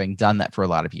experience of having done that for a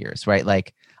lot of years, right?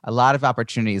 Like a lot of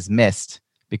opportunities missed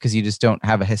because you just don't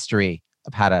have a history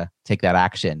of how to take that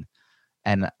action.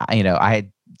 And I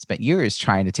had spent years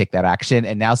trying to take that action,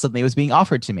 and now suddenly it was being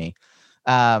offered to me.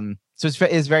 So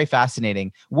it's very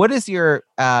fascinating. What is your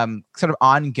sort of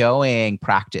ongoing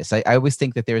practice? I always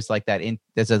think that there's like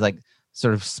there's a like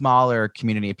sort of smaller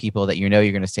community of people that you're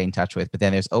going to stay in touch with, but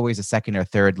then there's always a second or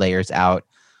third layers out.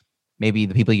 Maybe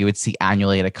the people you would see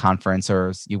annually at a conference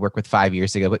or you work with 5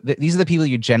 years ago, but these are the people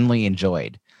you generally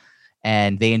enjoyed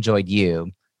and they enjoyed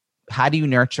you. How do you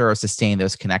nurture or sustain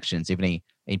those connections? Do you have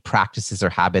any practices or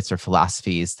habits or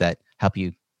philosophies that help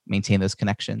you maintain those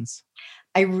connections?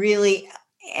 I really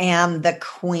am the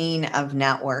queen of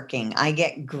networking. I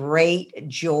get great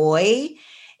joy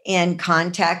in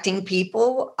contacting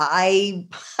people. I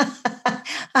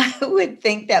I would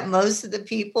think that most of the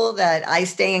people that I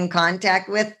stay in contact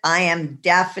with, I am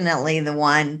definitely the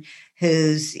one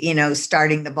who's,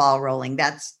 starting the ball rolling.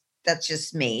 That's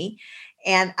just me.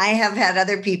 And I have had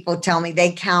other people tell me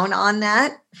they count on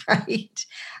that, right?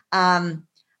 I'm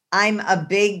a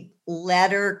big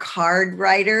letter card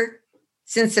writer.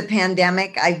 Since the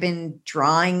pandemic, I've been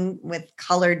drawing with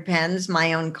colored pens,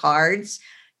 my own cards.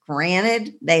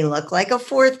 Granted, they look like a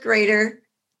 4th grader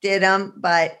did them,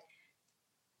 but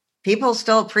people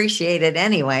still appreciate it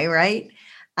anyway, right?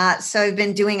 So I've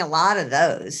been doing a lot of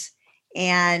those.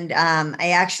 And I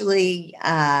actually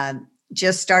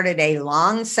just started a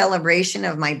long celebration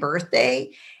of my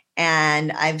birthday.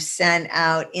 And I've sent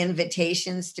out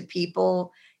invitations to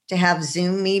people to have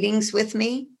Zoom meetings with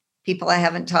me, people I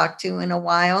haven't talked to in a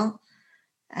while.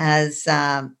 As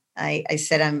I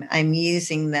said, I'm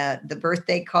using the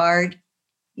birthday card.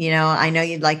 I know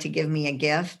you'd like to give me a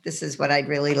gift. This is what I'd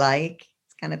really like,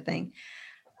 kind of thing.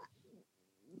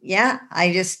 Yeah,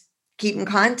 I just keep in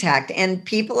contact. And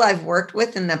people I've worked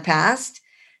with in the past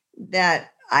that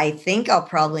I think I'll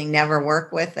probably never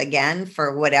work with again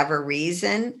for whatever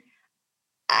reason.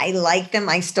 I like them.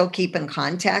 I still keep in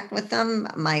contact with them.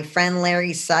 My friend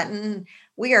Larry Sutton,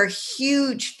 we are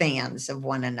huge fans of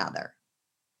one another.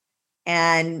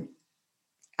 And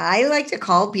I like to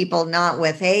call people not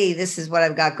with, hey, this is what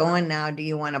I've got going now. Do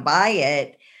you want to buy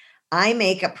it? I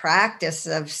make a practice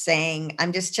of saying,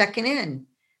 I'm just checking in.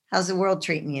 How's the world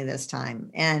treating you this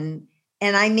time? And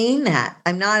I mean that.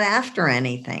 I'm not after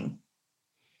anything.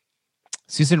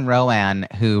 Susan Rowan,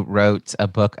 who wrote a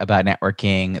book about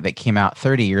networking that came out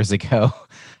 30 years ago,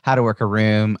 How to Work a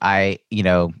Room. I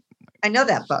know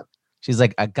that book. She's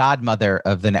like a godmother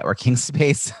of the networking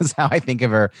space, is how I think of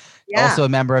her. Yeah. Also a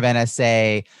member of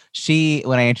NSA. She,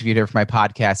 when I interviewed her for my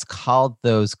podcast, called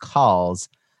those calls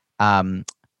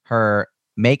her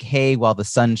make hay while the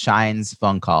sun shines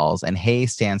phone calls. And hay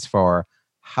stands for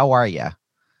how are you?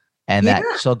 And that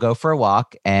she'll go for a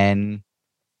walk, and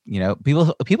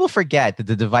people forget that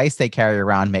the device they carry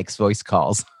around makes voice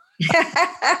calls.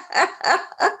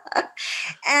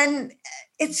 And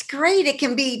it's great. It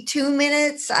can be 2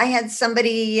 minutes. I had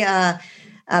somebody,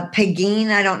 Pegeen,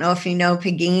 I don't know if you know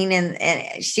Pegeen,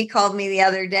 and she called me the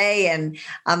other day, and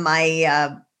on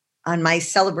my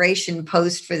celebration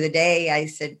post for the day, I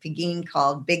said, Pegeen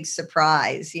called, big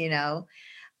surprise, Yeah,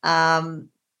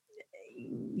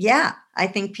 I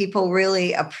think people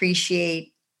really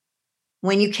appreciate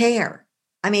when you care.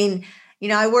 I mean,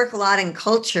 I work a lot in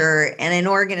culture and in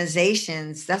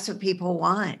organizations. That's what people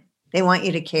want. They want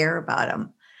you to care about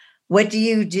them. What do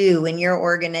you do in your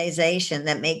organization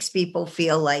that makes people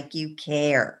feel like you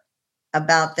care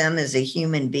about them as a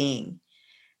human being?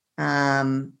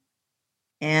 And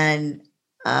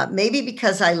maybe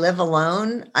because I live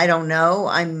alone, I don't know,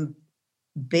 I'm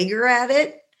bigger at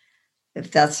it,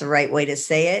 if that's the right way to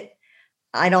say it.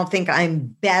 I don't think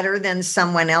I'm better than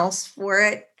someone else for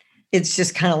it. It's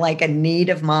just kind of like a need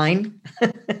of mine.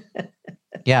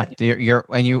 Yeah, you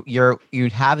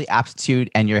have the aptitude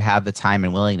and you have the time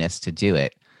and willingness to do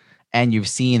it, and you've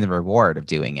seen the reward of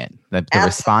doing it, the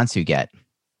response you get.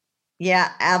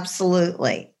 Yeah,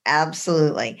 absolutely,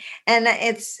 absolutely, and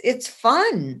it's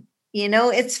fun.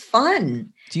 It's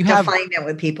fun. Do you have find out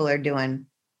what people are doing?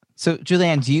 So,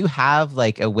 Julianne, do you have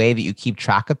like a way that you keep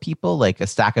track of people, like a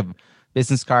stack of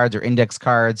business cards or index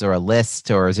cards or a list,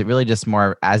 or is it really just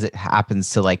more as it happens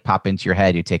to like pop into your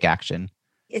head, you take action?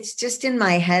 It's just in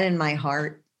my head and my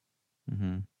heart.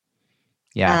 Mm-hmm.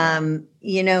 Yeah.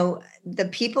 The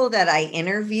people that I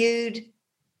interviewed,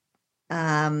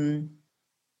 the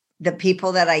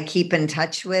people that I keep in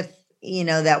touch with,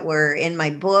 that were in my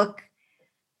book,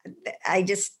 I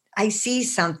see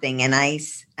something and I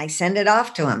send it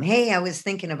off to them. Hey, I was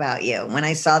thinking about you when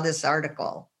I saw this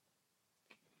article.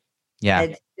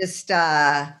 Yeah. It's just,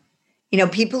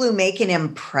 people who make an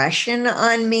impression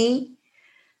on me,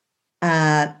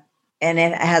 and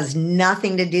it has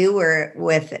nothing to do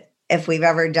with if we've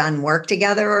ever done work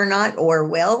together or not, or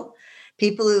will.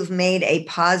 People who've made a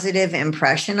positive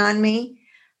impression on me,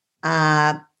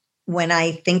 when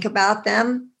I think about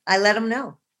them, I let them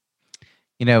know.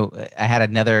 I had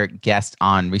another guest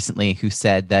on recently who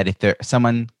said that if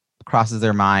someone crosses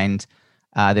their mind,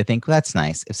 they think, well, that's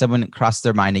nice. If someone crosses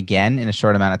their mind again in a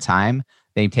short amount of time,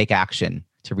 they take action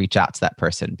to reach out to that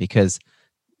person because,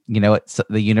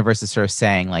 the universe is sort of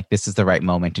saying like, this is the right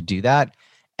moment to do that.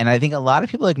 And I think a lot of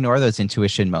people ignore those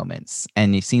intuition moments.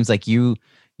 And it seems like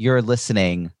you're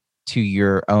listening to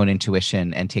your own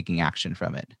intuition and taking action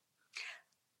from it.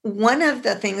 One of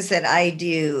the things that I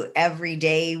do every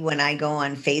day when I go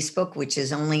on Facebook, which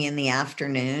is only in the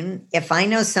afternoon, if I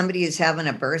know somebody is having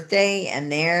a birthday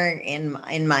and they're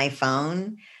in my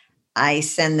phone, I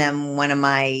send them one of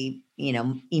my,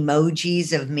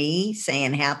 emojis of me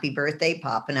saying happy birthday,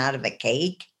 popping out of a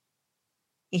cake.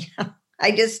 Yeah.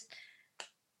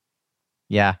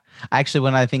 Actually,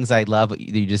 one of the things I love what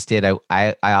you just did,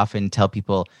 I often tell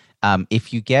people,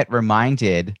 if you get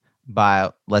reminded by,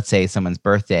 let's say, someone's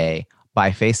birthday by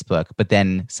Facebook, but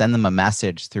then send them a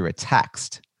message through a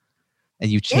text and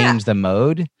you change the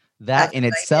mode, that in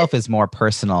itself is more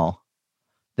personal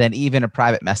than even a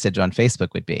private message on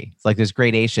Facebook would be. It's like there's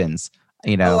gradations,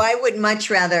 Oh, I would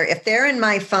much rather, if they're in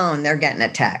my phone, they're getting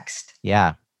a text.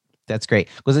 Yeah, that's great.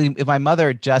 Because if my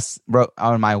mother just wrote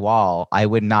on my wall, I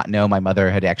would not know my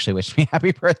mother had actually wished me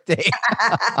happy birthday.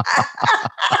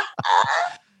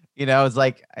 It's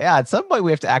like, at some point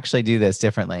we have to actually do this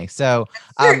differently. So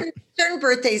certain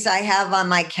birthdays I have on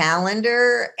my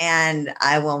calendar and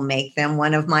I will make them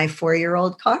one of my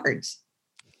 4-year-old cards.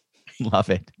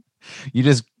 Love it. You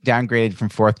just downgraded from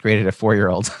 4th grade to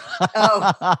 4-year-old.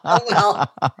 Oh,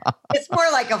 well, it's more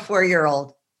like a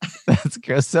 4-year-old.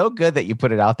 That's so good that you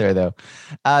put it out there, though.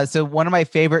 So one of my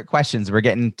favorite questions, we're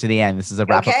getting to the end. This is a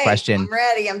wrap-up question. I'm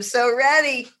ready. I'm so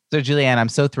ready. So Julianne, I'm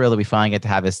so thrilled that we finally get to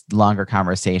have this longer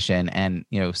conversation, and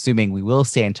assuming we will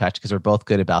stay in touch because we're both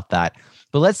good about that.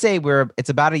 But let's say it's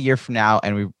about a year from now,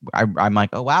 and I'm like,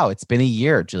 oh wow, it's been a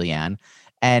year, Julianne,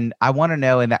 and I want to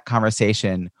know in that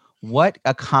conversation, what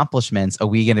accomplishments are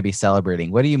we going to be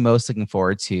celebrating? What are you most looking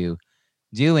forward to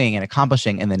doing and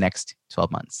accomplishing in the next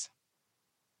 12 months?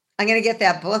 I'm going to get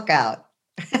that book out.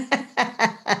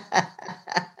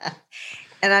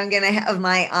 And I'm going to have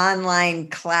my online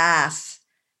class,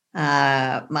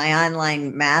 my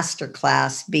online master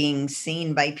class being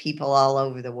seen by people all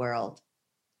over the world.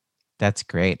 That's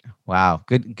great. Wow.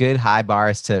 Good high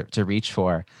bars to reach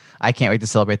for. I can't wait to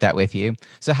celebrate that with you.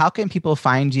 So how can people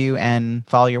find you and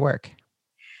follow your work?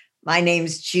 My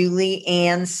name's Julie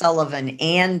Ann Sullivan.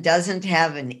 Ann doesn't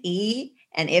have an E.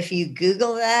 And if you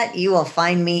Google that, you will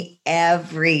find me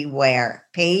everywhere.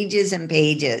 Pages and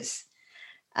pages.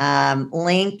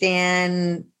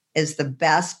 LinkedIn is the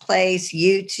best place.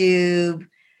 YouTube,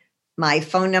 my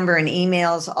phone number and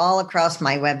emails all across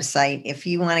my website. If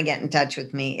you want to get in touch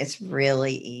with me, it's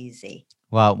really easy.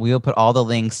 Well, we'll put all the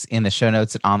links in the show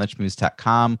notes at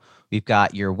ontheschmooze.com. We've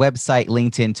got your website,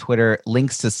 LinkedIn, Twitter,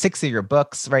 links to 6 of your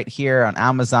books right here on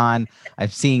Amazon.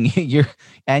 I've seen your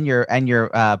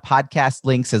podcast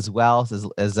links as well,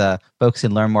 as folks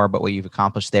can learn more about what you've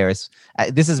accomplished there.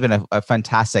 This has been a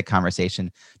fantastic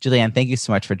conversation. Julianne, thank you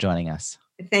so much for joining us.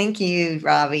 Thank you,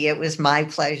 Robbie. It was my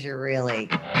pleasure, really.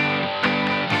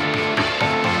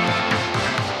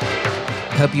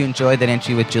 I hope you enjoyed that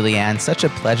interview with Julianne. Such a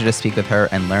pleasure to speak with her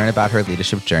and learn about her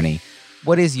leadership journey.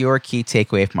 What is your key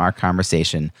takeaway from our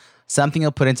conversation? Something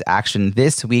you'll put into action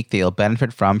this week that you'll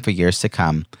benefit from for years to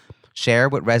come. Share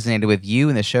what resonated with you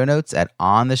in the show notes at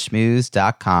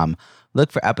ontheschmooze.com.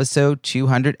 Look for episode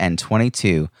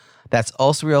 222. That's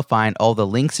also where you'll find all the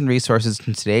links and resources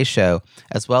from today's show,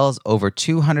 as well as over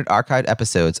 200 archived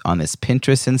episodes on this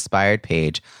Pinterest-inspired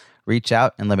page. Reach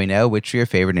out and let me know which are your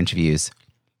favorite interviews.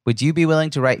 Would you be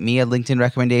willing to write me a LinkedIn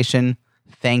recommendation?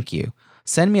 Thank you.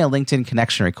 Send me a LinkedIn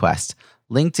connection request,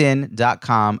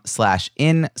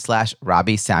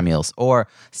 linkedin.com/in/Robbie Samuels, or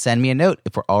send me a note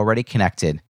if we're already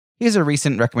connected. Here's a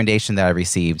recent recommendation that I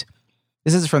received.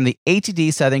 This is from the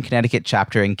ATD Southern Connecticut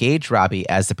chapter engaged Robbie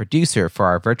as the producer for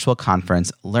our virtual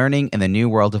conference, Learning in the New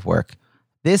World of Work.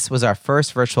 This was our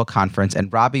first virtual conference,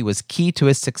 and Robbie was key to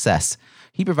its success.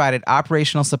 He provided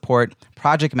operational support,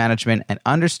 project management, and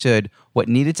understood what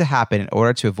needed to happen in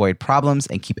order to avoid problems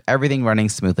and keep everything running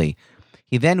smoothly.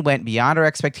 He then went beyond our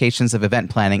expectations of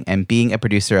event planning and being a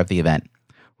producer of the event.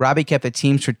 Robbie kept the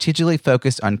team strategically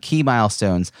focused on key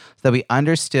milestones so that we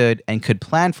understood and could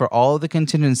plan for all of the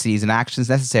contingencies and actions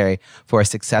necessary for a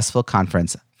successful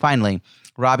conference. Finally,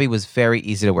 Robbie was very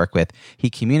easy to work with. He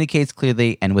communicates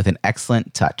clearly and with an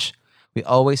excellent touch. We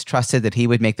always trusted that he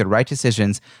would make the right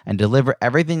decisions and deliver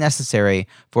everything necessary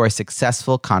for a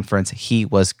successful conference. He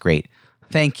was great.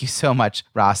 Thank you so much,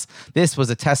 Ross. This was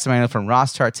a testimonial from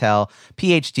Ross Tartell,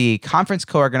 PhD, conference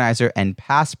co-organizer, and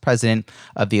past president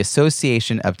of the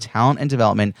Association of Talent and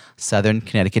Development, Southern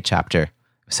Connecticut chapter.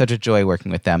 Such a joy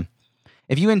working with them.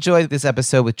 If you enjoyed this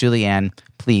episode with Julianne,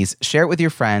 please share it with your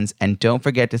friends and don't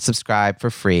forget to subscribe for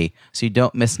free so you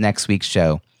don't miss next week's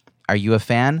show. Are you a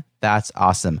fan? That's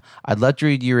awesome. I'd love to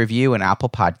read your review on Apple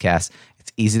Podcasts.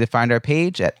 It's easy to find our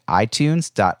page at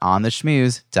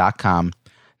itunes.ontheschmooze.com.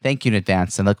 Thank you in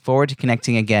advance and look forward to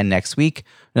connecting again next week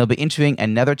when I'll be interviewing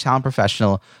another talent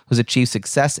professional who's achieved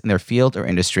success in their field or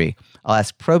industry. I'll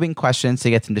ask probing questions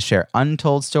to get them to share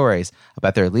untold stories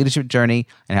about their leadership journey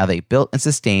and how they built and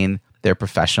sustained their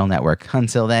professional network.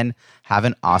 Until then, have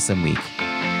an awesome week.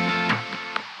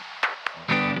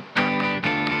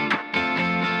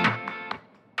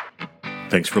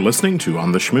 Thanks for listening to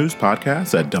On the Schmooze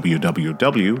podcast at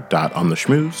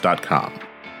www.ontheschmooze.com.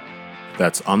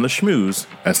 That's On the Schmooze,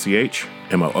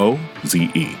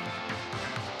 SCHMOOZE.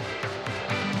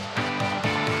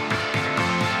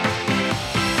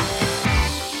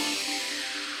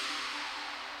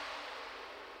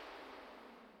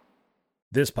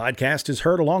 This podcast is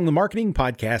heard along the Marketing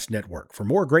Podcast Network. For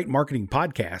more great marketing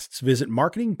podcasts, visit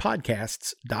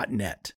marketingpodcasts.net.